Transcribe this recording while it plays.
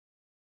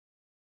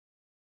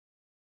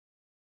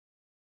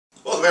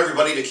Welcome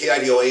everybody to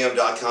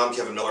KIDO.com.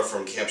 Kevin Miller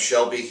from Camp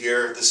Shelby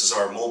here. This is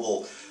our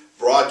mobile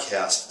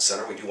broadcast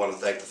center. We do want to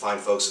thank the fine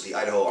folks at the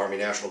Idaho Army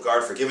National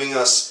Guard for giving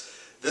us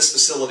this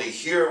facility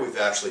here. We've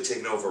actually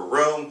taken over a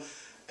room,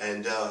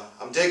 and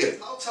I'm digging it.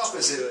 How tough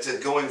is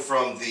it going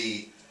from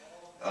the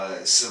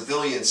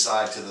civilian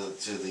side to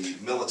the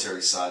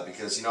military side?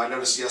 Because, you know, I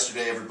noticed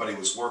yesterday everybody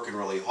was working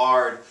really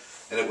hard,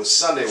 and it was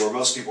Sunday where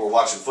most people were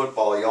watching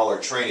football. Y'all are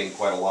training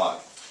quite a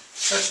lot.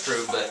 That's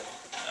true, but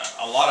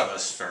a lot of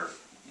us are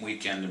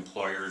weekend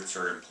employers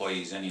or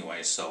employees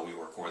anyway, so we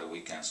work over the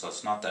weekend, so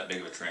it's not that big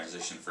of a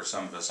transition for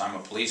some of us. I'm a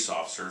police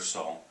officer,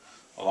 so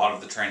a lot of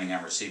the training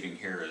I'm receiving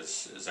here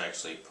is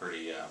actually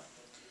pretty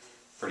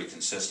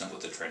consistent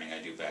with the training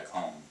I do back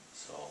home.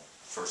 So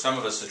for some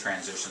of us the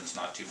transition's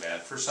not too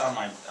bad. For some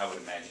I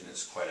would imagine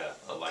it's quite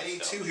a lifestyle. Day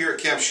 2 here at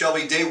Camp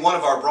Shelby, day 1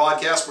 of our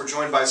broadcast. We're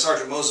joined by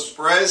Sergeant Moses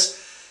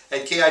Perez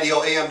at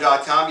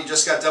KIDOAM.com. You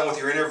just got done with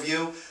your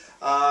interview.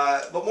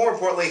 But more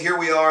importantly, here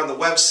we are on the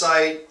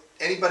website.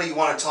 Anybody you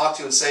want to talk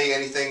to and say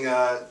anything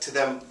to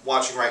them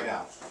watching right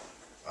now?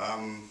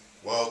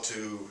 Well,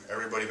 to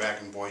everybody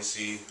back in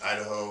Boise,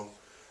 Idaho,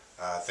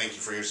 thank you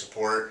for your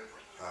support.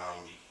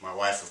 My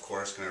wife, of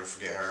course, can never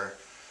forget her,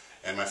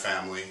 and my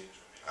family.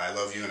 I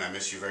love you and I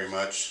miss you very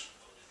much.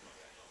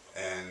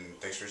 And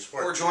thanks for your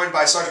support. We're joined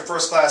by Sergeant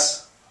First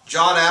Class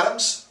John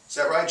Adams. Is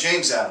that right?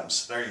 James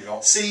Adams. There you go.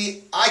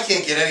 See, I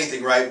can't get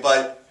anything right,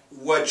 but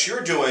what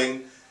you're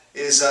doing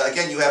is,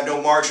 again, you have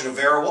no margin of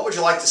error. What would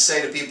you like to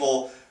say to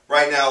people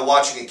right now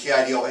watching at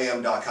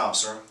KIDOAM.com,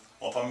 sir?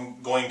 Well, if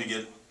I'm going to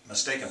get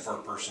mistaken for a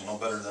person, no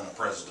better than a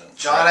president.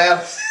 John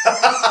Adams?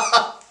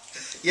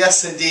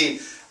 Yes,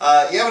 indeed.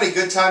 You have any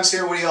good times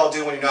here? What do y'all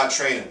do when you're not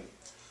training?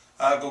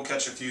 Go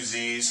catch a few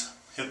Z's,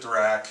 hit the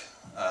rack,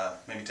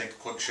 maybe take a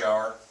quick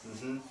shower,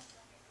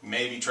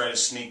 maybe try to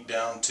sneak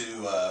down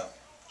to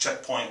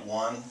Checkpoint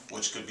 1,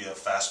 which could be a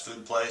fast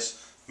food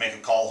place, make a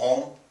call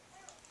home.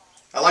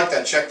 I like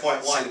that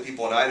Checkpoint 1 to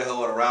people in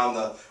Idaho and around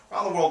the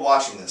world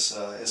watching this,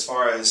 as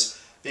far as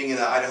being in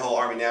the Idaho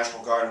Army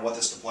National Guard and what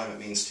this deployment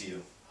means to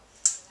you.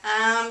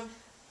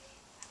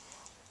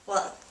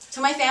 Well, to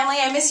my family,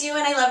 I miss you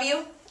and I love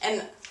you,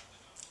 and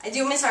I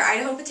do miss our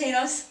Idaho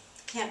potatoes.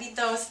 Can't beat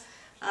those.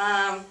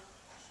 And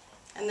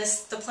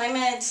this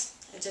deployment,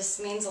 it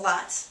just means a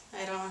lot.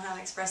 I don't know how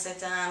to express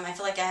it. I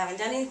feel like I haven't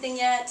done anything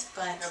yet,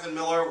 but... Kevin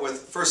Miller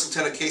with First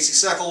Lieutenant Casey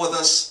Seckel with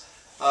us.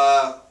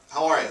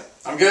 How are you?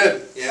 I'm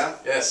good. Yeah?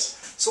 Yes.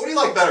 So what do you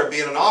like better,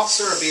 being an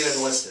officer or being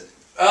enlisted?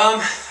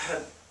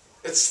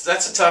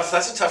 That's a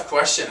tough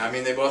question. I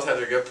mean, they both have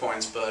their good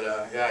points, but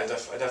yeah, I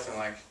definitely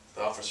like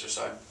the officer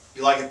side.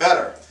 You like it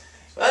better?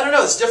 I don't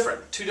know. It's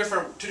different. Two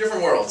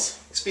different worlds.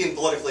 He's being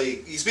politically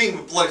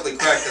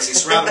correct because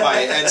he's surrounded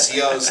by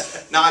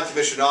NCOs,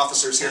 non-commissioned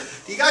officers here.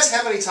 Do you guys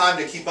have any time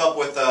to keep up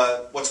with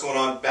what's going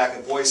on back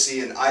in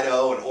Boise and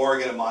Idaho and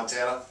Oregon and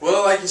Montana?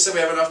 Well, like you said,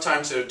 we have enough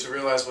time to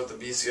realize what the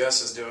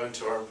BCS is doing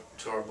to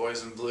our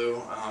boys in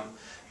blue.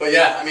 But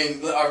yeah, I mean,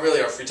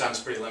 really our free time is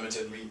pretty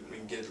limited. We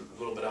get a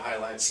little bit of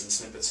highlights and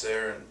snippets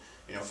there,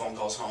 and phone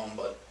calls home.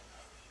 But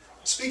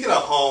speaking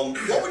of home,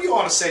 what would you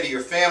want to say to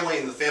your family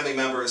and the family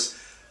members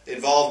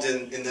involved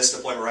in this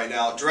deployment right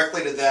now,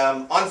 directly to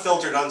them,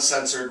 unfiltered,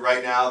 uncensored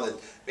right now, that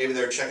maybe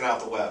they're checking out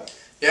the web?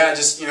 Yeah,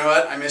 just, you know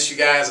what, I miss you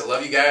guys, I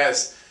love you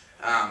guys.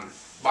 Bottom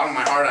of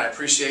my heart, I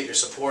appreciate your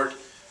support,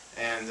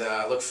 and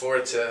look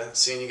forward to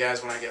seeing you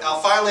guys when I get home.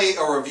 Now finally,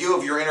 a review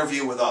of your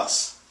interview with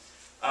us.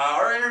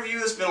 Our interview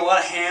has been a lot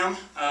of ham.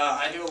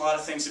 I do a lot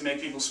of things to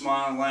make people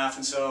smile and laugh,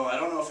 and so I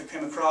don't know if it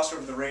came across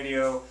over the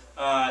radio.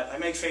 I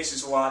make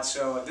faces a lot,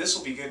 so this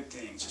will be good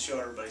things to show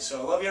everybody. So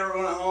I love you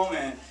everyone at home,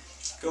 and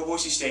go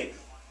Boise State.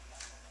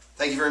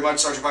 Thank you very much,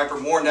 Sergeant Piper.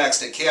 More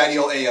next at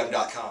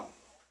KIDOAM.com.